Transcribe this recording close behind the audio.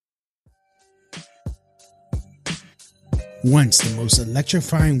Once the most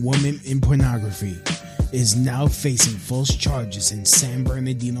electrifying woman in pornography, is now facing false charges in San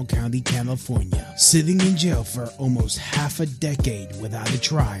Bernardino County, California, sitting in jail for almost half a decade without a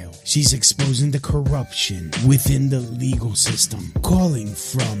trial. She's exposing the corruption within the legal system. Calling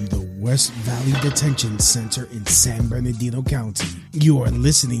from the West Valley Detention Center in San Bernardino County, you are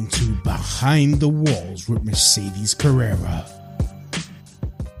listening to Behind the Walls with Mercedes Carrera.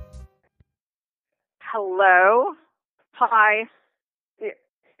 Hello. Hi.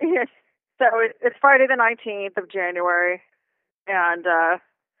 Yes. So it's Friday the 19th of January, and the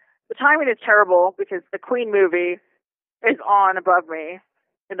timing is terrible because the Queen movie is on above me,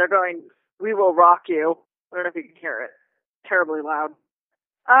 and they're going, "We Will Rock You." I don't know if you can hear it. Terribly loud.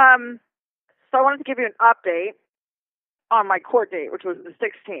 So I wanted to give you an update on my court date, which was the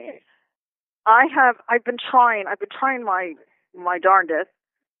 16th. I've been trying my darndest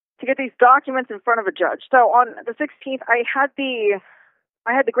to get these documents in front of a judge. So on the 16th, I had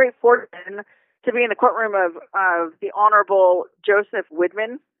the great fortune to be in the courtroom of the Honorable Joseph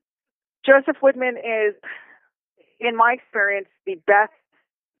Widman. Joseph Widman is, in my experience, the best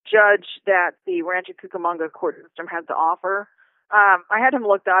judge that the Rancho Cucamonga court system has to offer. I had him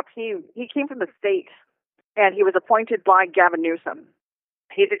looked up. He came from the state, and he was appointed by Gavin Newsom.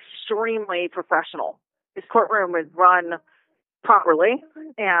 He's extremely professional. His courtroom is run properly,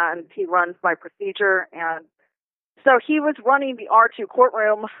 and he runs by procedure. And so he was running the R2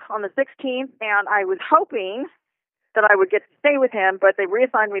 courtroom on the 16th, and I was hoping that I would get to stay with him, but they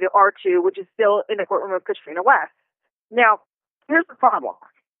reassigned me to R2, which is still in the courtroom of Katrina West. Now, here's the problem.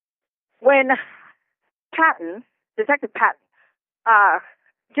 When Detective Patton,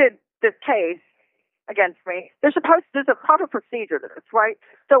 did this case against me, there's a proper procedure to this, right?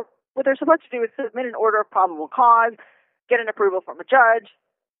 So what they're supposed to do is submit an order of probable cause, get an approval from a judge,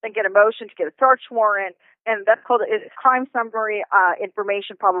 then get a motion to get a search warrant, and that's called a crime summary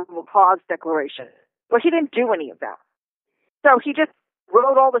information probable cause declaration. Well, he didn't do any of that. So he just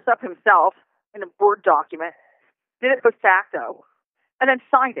wrote all this up himself in a Word document, did it post facto, and then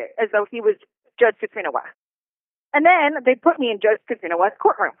signed it as though he was Judge Katrina West. And then they put me in Judge Katrina West's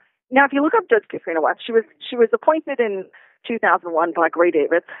courtroom. Now, if you look up Judge Katrina West, she was appointed in 2001 by Gray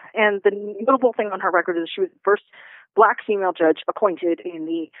Davis, and the notable thing on her record is she was the first Black female judge appointed in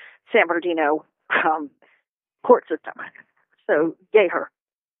the San Bernardino court system. So, yay her.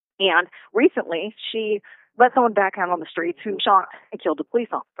 And recently, she let someone back out on the streets who shot and killed a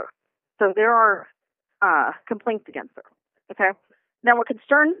police officer. So there are complaints against her. Okay. Now, what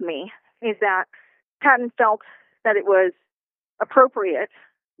concerns me is that Patton felt that it was appropriate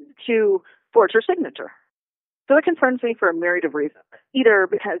to forge her signature. So it concerns me for a myriad of reasons. Either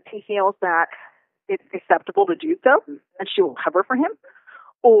because he feels that it's acceptable to do so, and she will cover for him,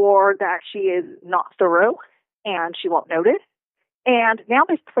 or that she is not thorough, and she won't note it. And now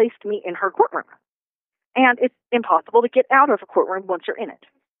they've placed me in her courtroom. And it's impossible to get out of a courtroom once you're in it.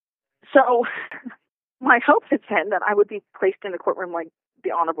 So my hope has been that I would be placed in a courtroom like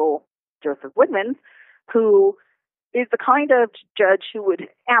the Honorable Joseph Widman, who is the kind of judge who would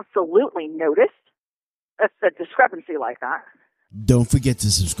absolutely notice a discrepancy like that. Don't forget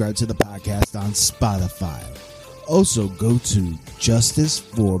to subscribe to the podcast on Spotify. Also, go to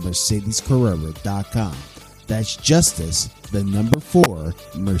justiceformercedescarrera.com. That's justice, the number 4,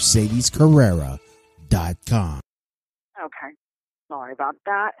 mercedescarrera.com. Okay. Sorry about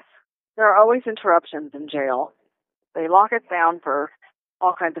that. There are always interruptions in jail. They lock us down for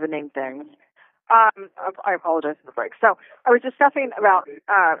all kinds of inane things. I apologize for the break. So I was discussing about,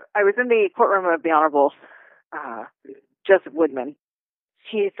 I was in the courtroom of the Honorable Joseph Widman.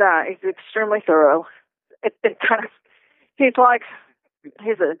 He's extremely thorough. It kind of seems like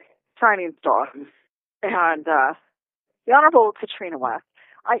he's a shining star. And the Honorable Katrina West,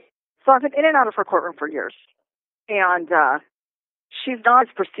 I've been in and out of her courtroom for years, and she's not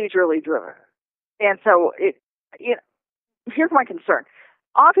as procedurally driven. And so here's my concern.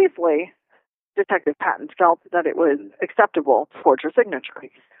 Obviously, Detective Patton felt that it was acceptable to forge her signature.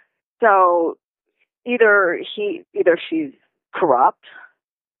 So either she's corrupt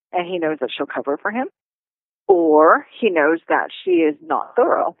and he knows that she'll cover for him, or he knows that she is not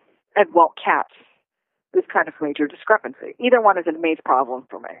thorough and won't catch this kind of major discrepancy. Either one is a major problem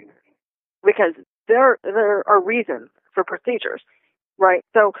for me, because there are reasons for procedures, right?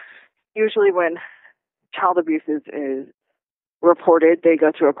 So usually when child abuse is reported, they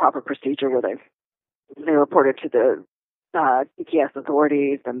go through a proper procedure where they report it to the DPS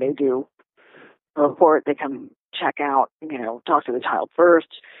authorities, and they do a report. They come check out, talk to the child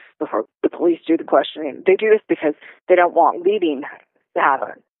first before the police do the questioning. They do this because they don't want leading to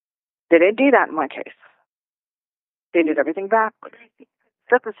happen. They didn't do that in my case. They did everything backwards.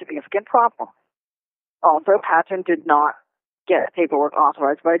 That's a significant problem. Also, Patton did not get paperwork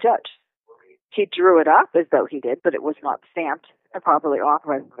authorized by a judge. He drew it up as though he did, but it was not stamped and properly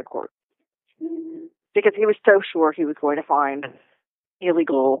authorized by the court. Because he was so sure he was going to find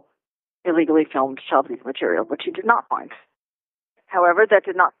illegally filmed child abuse material, which he did not find. However, that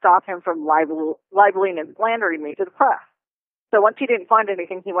did not stop him from libeling and slandering me to the press. So once he didn't find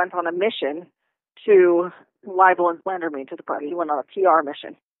anything, he went on a mission to libel and slander me to the press. He went on a PR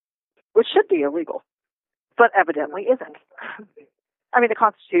mission, which should be illegal, but evidently isn't. I mean, the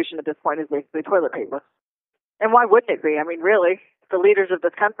Constitution at this point is basically toilet paper. And why wouldn't it be? I mean, really, the leaders of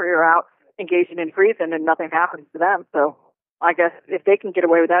this country are out engaging in treason and nothing happens to them. So I guess if they can get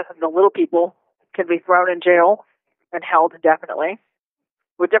away with that, the little people can be thrown in jail and held indefinitely.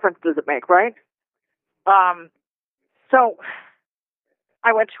 What difference does it make, right? So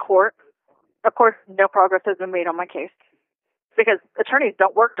I went to court. Of course, no progress has been made on my case because attorneys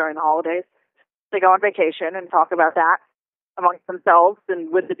don't work during the holidays. They go on vacation and talk about that amongst themselves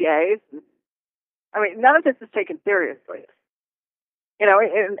and with the DAs. I mean, none of this is taken seriously. You know,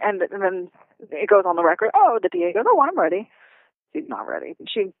 and then it goes on the record, oh, the DA goes, oh, I'm ready. She's not ready.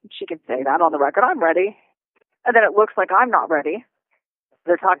 She can say that on the record, I'm ready. And then it looks like I'm not ready.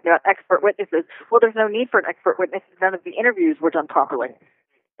 They're talking about expert witnesses. Well, there's no need for an expert witness. None of the interviews were done properly.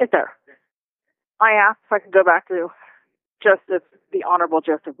 Is there? I asked if I could go back to the Honorable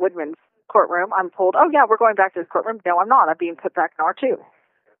Joseph Woodman's courtroom. I'm told, oh, yeah, we're going back to this courtroom. No, I'm not. I'm being put back in R2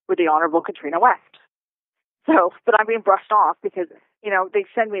 with the Honorable Katrina West. So, but I'm being brushed off because, you know, they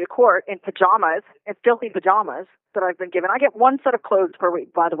send me to court in pajamas, in filthy pajamas that I've been given. I get one set of clothes per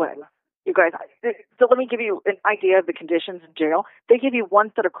week, by the way. You guys, so let me give you an idea of the conditions in jail. They give you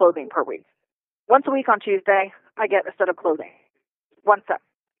one set of clothing per week. Once a week on Tuesday, I get a set of clothing. One set.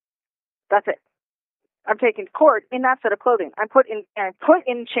 That's it. I'm taken to court in that set of clothing. I'm put in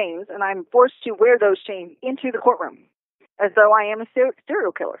chains, and I'm forced to wear those chains into the courtroom as though I am a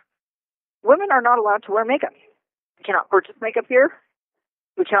serial killer. Women are not allowed to wear makeup. We cannot purchase makeup here.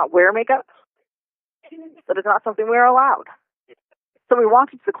 We cannot wear makeup. That is not something we are allowed. So we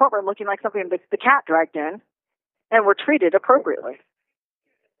walked into the courtroom looking like something the cat dragged in, and we're treated appropriately.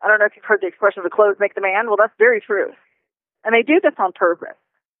 I don't know if you've heard the expression, the clothes make the man. Well, that's very true. And they do this on purpose.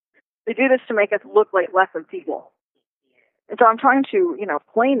 They do this to make us look like less than people. And so I'm trying to, you know,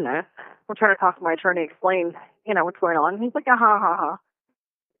 explain this. I'm trying to talk to my attorney, explain, you know, what's going on. And he's like, ha, ha, ha.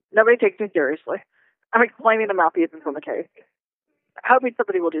 Nobody takes me seriously. I'm explaining the malfeasance on the case. Hoping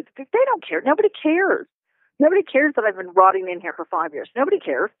somebody will do this. They don't care. Nobody cares. Nobody cares that I've been rotting in here for 5 years. Nobody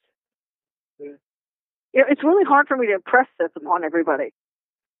cares. You know, it's really hard for me to impress this upon everybody.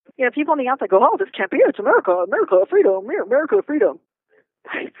 You know, people on the outside go, oh, this can't be it. It's America, America, freedom, America, freedom.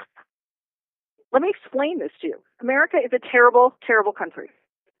 Let me explain this to you. America is a terrible, terrible country.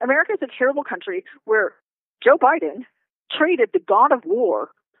 America is a terrible country where Joe Biden traded the god of war,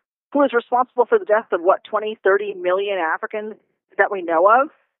 who is responsible for the deaths of, 20, 30 million Africans that we know of,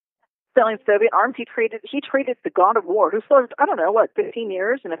 selling Soviet arms. He traded the god of war, who served, 15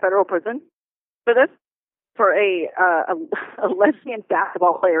 years in a federal prison for this, for a lesbian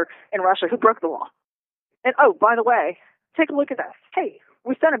basketball player in Russia who broke the law. And, oh, by the way, take a look at that. Hey,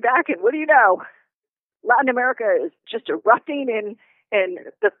 we sent him back, and what do you know? Latin America is just erupting in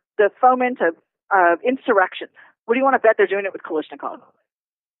the foment of insurrection. What do you want to bet they're doing it with Kalashnikov?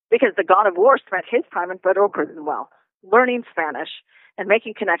 Because the god of war spent his time in federal prison, learning Spanish and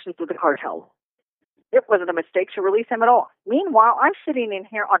making connections with the cartel. It wasn't a mistake to release him at all. Meanwhile, I'm sitting in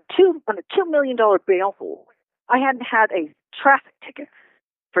here on a $2 million bail pool. I hadn't had a traffic ticket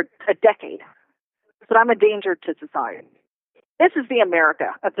for a decade, but I'm a danger to society. This is the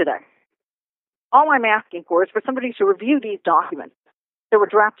America of today. All I'm asking for is for somebody to review these documents that were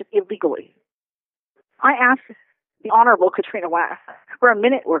drafted illegally. I asked the Honorable Katrina West for a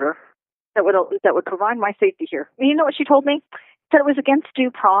minute order that would provide my safety here. And you know what she told me? That it was against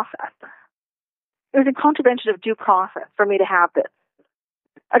due process. It was in contravention of due process for me to have this.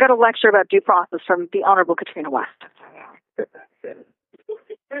 I got a lecture about due process from the Honorable Katrina West.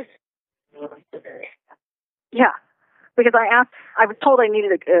 Yeah, because I was told I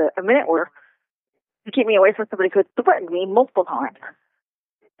needed a minute order to keep me away from somebody who had threatened me multiple times.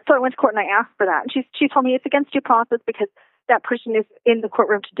 So I went to court and I asked for that. And she told me it's against due process because that person is in the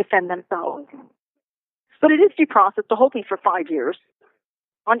courtroom to defend themselves. But it is due process to hold me for 5 years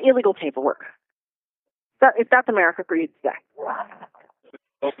on illegal paperwork. If that's America for you today.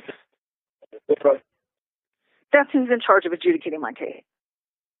 That's who's in charge of adjudicating my case.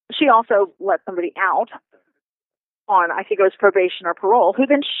 She also let somebody out on, I think it was probation or parole, who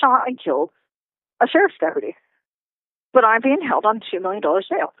then shot and killed a sheriff's deputy. but I'm being held on $2 million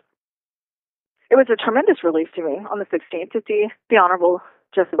bail. It was a tremendous relief to me on the 16th to see the Honorable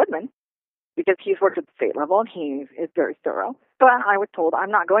Justice Woodman, because he's worked at the state level and he is very thorough. But I was told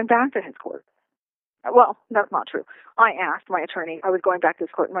I'm not going back to his court. Well, that's not true. I asked my attorney, I was going back to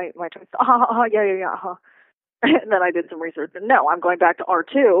his court, and my attorney said, yeah. And then I did some research, and no, I'm going back to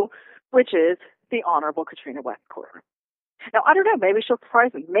R2, which is the Honorable Katrina West Court. Now, I don't know, maybe she'll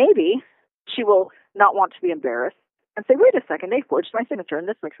surprise me. Maybe she will not want to be embarrassed and say, wait a second, they forged my signature, and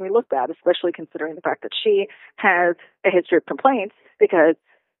this makes me look bad, especially considering the fact that she has a history of complaints because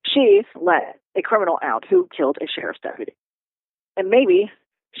she let a criminal out who killed a sheriff's deputy. And maybe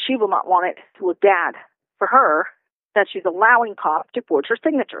she will not want it to look bad for her that she's allowing cops to forge her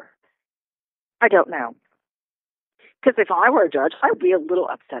signature. I don't know. Because if I were a judge, I would be a little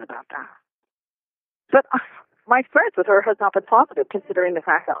upset about that. But my experience with her has not been positive, considering the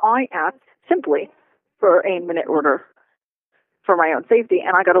fact that I asked simply for a minute order for my own safety,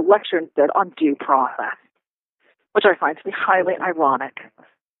 and I got a lecture instead on due process, which I find to be highly ironic.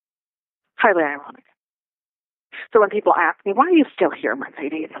 Highly ironic. So when people ask me, why are you still here,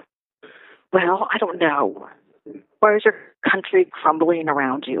 Mercedes? Well, I don't know. Where is your country crumbling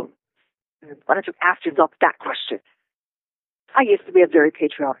around you? Why don't you ask yourself that question? I used to be a very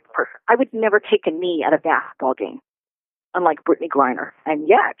patriotic person. I would never take a knee at a basketball game, unlike Brittany Griner. And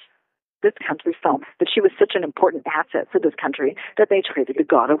yet, this country felt that she was such an important asset for this country that they traded the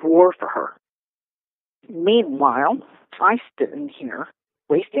god of war for her. Meanwhile, I stood in here,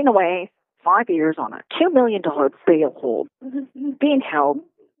 wasting away 5 years on a $2 million bail hold, being held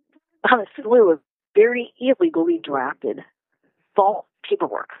on a slew of very illegally drafted false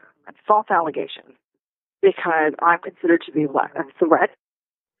paperwork and false allegations, because I'm considered to be a threat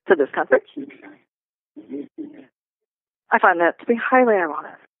to this country. I find that to be highly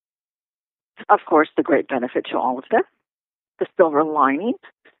ironic. Of course, the great benefit to all of this, the silver lining,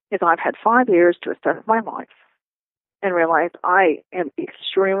 is I've had 5 years to assess my life and realize I am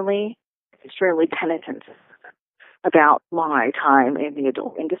extremely penitent about my time in the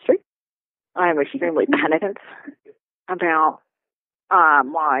adult industry. I am extremely penitent about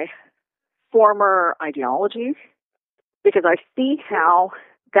my former ideologies, because I see how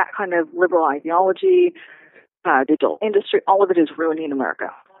that kind of liberal ideology, the adult industry, all of it is ruining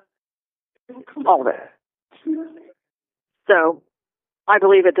America. All of it. So I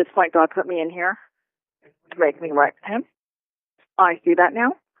believe at this point God put me in here to make me right with him. I see that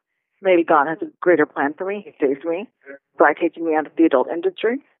now. Maybe God has a greater plan for me. He saved me by taking me out of the adult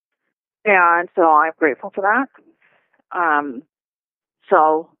industry. And so I'm grateful for that.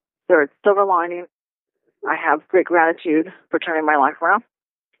 So there's silver lining. I have great gratitude for turning my life around,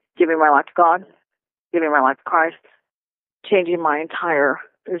 giving my life to God, giving my life to Christ, changing my entire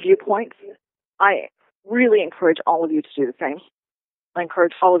viewpoint. I really encourage all of you to do the same. I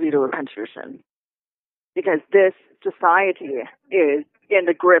encourage all of you to repent of your sin, because this society is in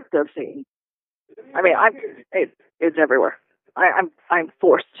the grip of Satan. I mean, it's everywhere. I'm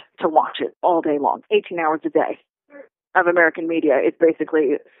forced to watch it all day long, 18 hours a day of American media. It's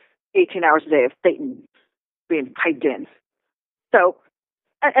basically 18 hours a day of Satan being piped in. So,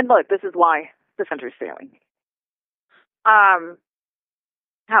 and look, this is why this country is failing.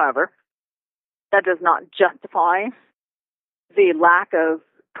 However, that does not justify the lack of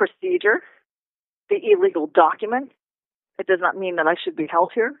procedure, the illegal documents. It does not mean that I should be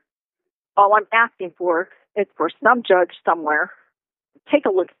held here. All I'm asking for is for some judge somewhere to take a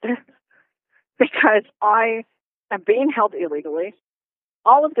look at this, because I am being held illegally.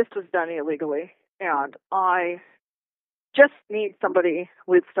 All of this was done illegally, and I just need somebody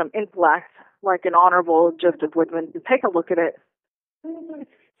with some intellect, like an Honorable Justice Woodman, to take a look at it,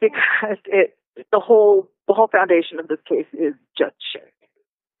 because the whole foundation of this case is just shit.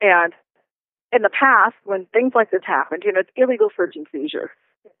 And in the past, when things like this happened, it's illegal search and seizure,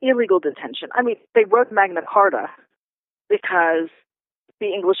 illegal detention. I mean, they wrote Magna Carta because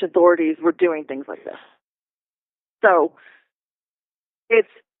the English authorities were doing things like this. So it's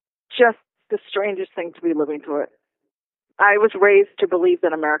just the strangest thing to be living through it. I was raised to believe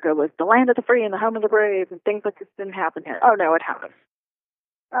that America was the land of the free and the home of the brave, and things like this didn't happen here. Oh, no, it happened.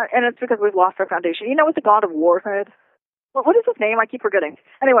 And it's because we've lost our foundation. You know what the God of War said? What is his name? I keep forgetting.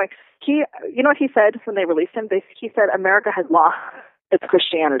 Anyway, you know what he said when they released him? He said America has lost its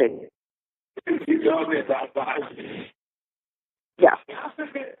Christianity. Yeah.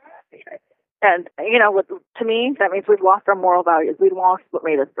 And, to me, that means we've lost our moral values. We've lost what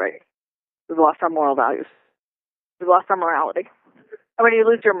made us great. We've lost our moral values. We've lost our morality. And when you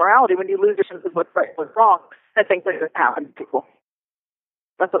lose your morality, when you lose your sense of what's right and what's wrong, then things like this happen to people.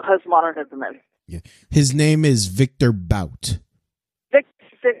 That's what postmodernism is. Yeah. His name is Victor Bout.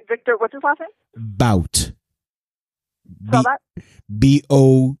 Victor, what's his last name? Bout. Spell that?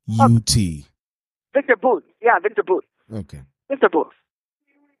 Bout. Victor Bout. Yeah, Victor Bout. Okay. Victor Bout.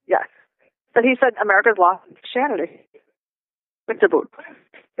 Yes. But he said America's lost Christianity. Victor Bout.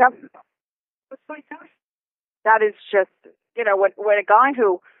 Yep. That is just, when a guy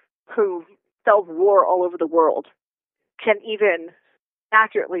who sells war all over the world can even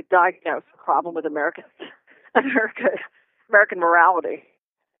accurately diagnose the problem with American morality.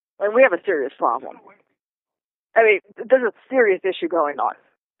 And we have a serious problem. I mean, there's a serious issue going on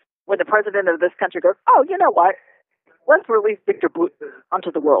when the president of this country goes, oh, you know what? Let's release Victor Bout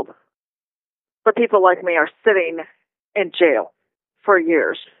onto the world. But people like me are sitting in jail for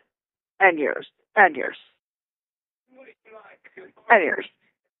years and years and years and years.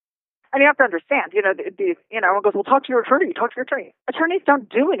 And you have to understand, everyone goes, well, talk to your attorney, Attorneys don't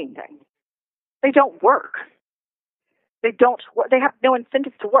do anything. They don't work. They have no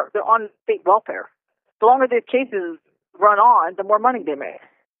incentive to work. They're on state welfare. The longer these cases run on, the more money they make.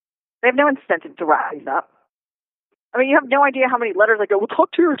 They have no incentive to wrap these up. I mean, you have no idea how many letters I go, well,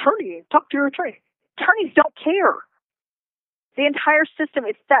 talk to your attorney. Attorneys don't care. The entire system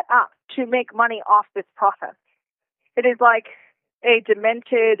is set up to make money off this process. It is like a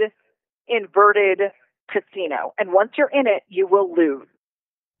demented, inverted casino. And once you're in it, you will lose.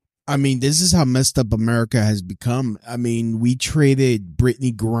 I mean, this is how messed up America has become. I mean, we traded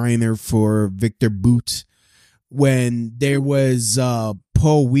Brittany Griner for Victor Bout when there was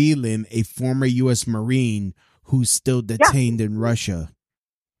Paul Whelan, a former U.S. Marine who's still detained in Russia.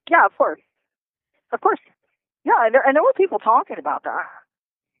 Yeah, of course. Yeah, and there were people talking about that.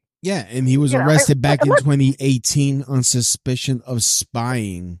 Yeah, and he was arrested back in 2018 on suspicion of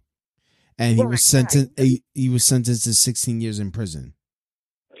spying, and he was sentenced. He was sentenced to 16 years in prison.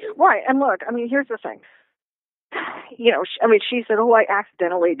 Right, and look, I mean, here's the thing. She said, "Oh, I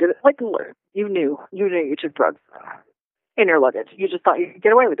accidentally did it." Like, look, you knew you took drugs in your luggage. You just thought you could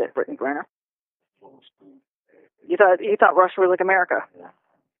get away with it, Brittany Griner. You thought Russia was like America,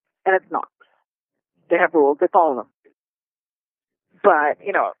 and it's not. They have rules. They follow them. But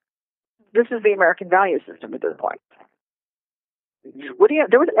this is the American value system at this point.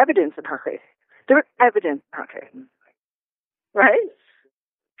 There was evidence in her case. Right?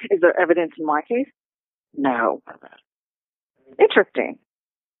 Is there evidence in my case? No. Interesting.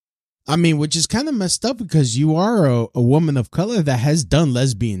 I mean, which is kind of messed up because you are a woman of color that has done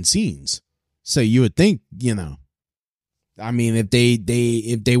lesbian scenes. So you would think, I mean, if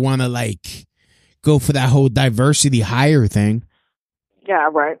they want to go for that whole diversity hire thing. Yeah,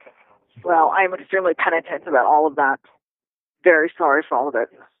 right. Well, I'm extremely penitent about all of that. Very sorry for all of it.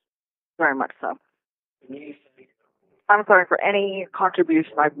 Very much so. I'm sorry for any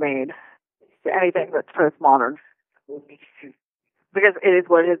contribution I've made to anything that's postmodern. Because it is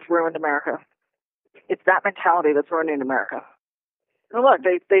what has ruined America. It's that mentality that's ruining America. And look,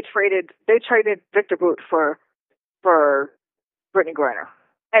 they traded Victor Bout for Brittany Griner.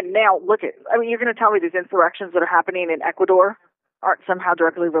 And now you're going to tell me these insurrections that are happening in Ecuador aren't somehow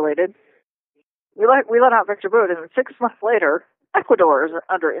directly related? We let out Victor Bout, and 6 months later, Ecuador is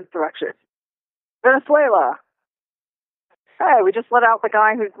under insurrection. Venezuela. Hey, we just let out the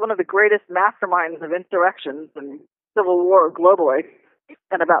guy who's one of the greatest masterminds of insurrections and civil war globally.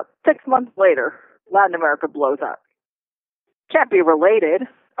 And about 6 months later, Latin America blows up. Can't be related.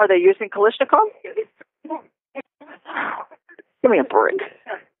 Are they using Kalashnikov? Give me a break.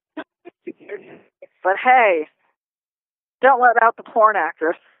 But hey, don't let out the porn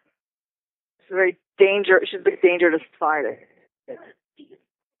actress. She's a big danger to society.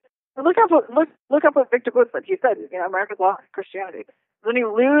 Look up what Victor Bout said. He said, America's lost Christianity. When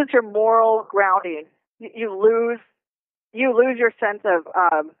you lose your moral grounding, you lose your sense of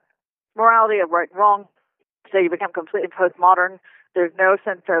morality of right and wrong. So you become completely postmodern. There's no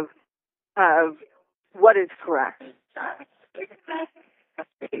sense of what is correct.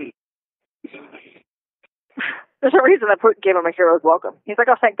 There's a reason I gave him a hero's welcome. He's like,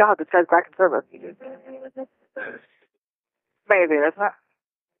 oh, thank God, this guy's back in service. Maybe, isn't it?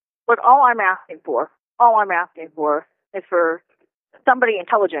 Look, all I'm asking for is for somebody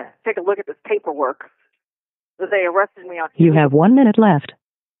intelligent to take a look at this paperwork that they arrested me on. You have 1 minute left.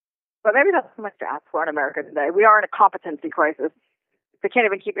 But maybe that's too much to ask for in America today. We are in a competency crisis. They can't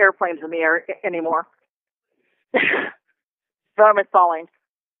even keep airplanes in the air anymore. So I'm installing.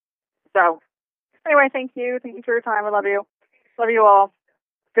 So, anyway, thank you. Thank you for your time. I love you. Love you all.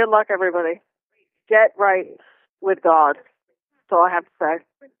 Good luck, everybody. Get right with God. That's all I have to say.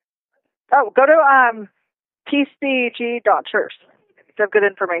 Oh, go to pcg.church. They have good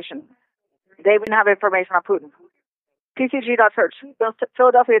information. They even have information on Putin. PCG.church.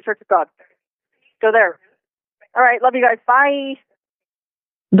 Philadelphia Church of God. Go there. All right. Love you guys. Bye.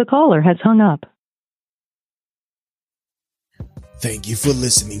 The caller has hung up. Thank you for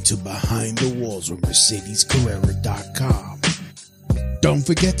listening to Behind the Walls with MercedesCarrera.com. Don't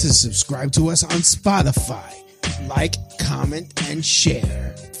forget to subscribe to us on Spotify. Like, comment, and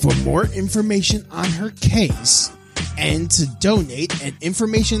share. For more information on her case and to donate and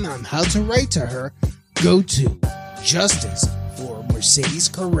information on how to write to her, go to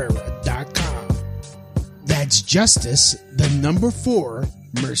justice4MercedesCarrera.com. That's justice, the number 4,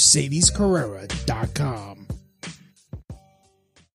 MercedesCarrera.com.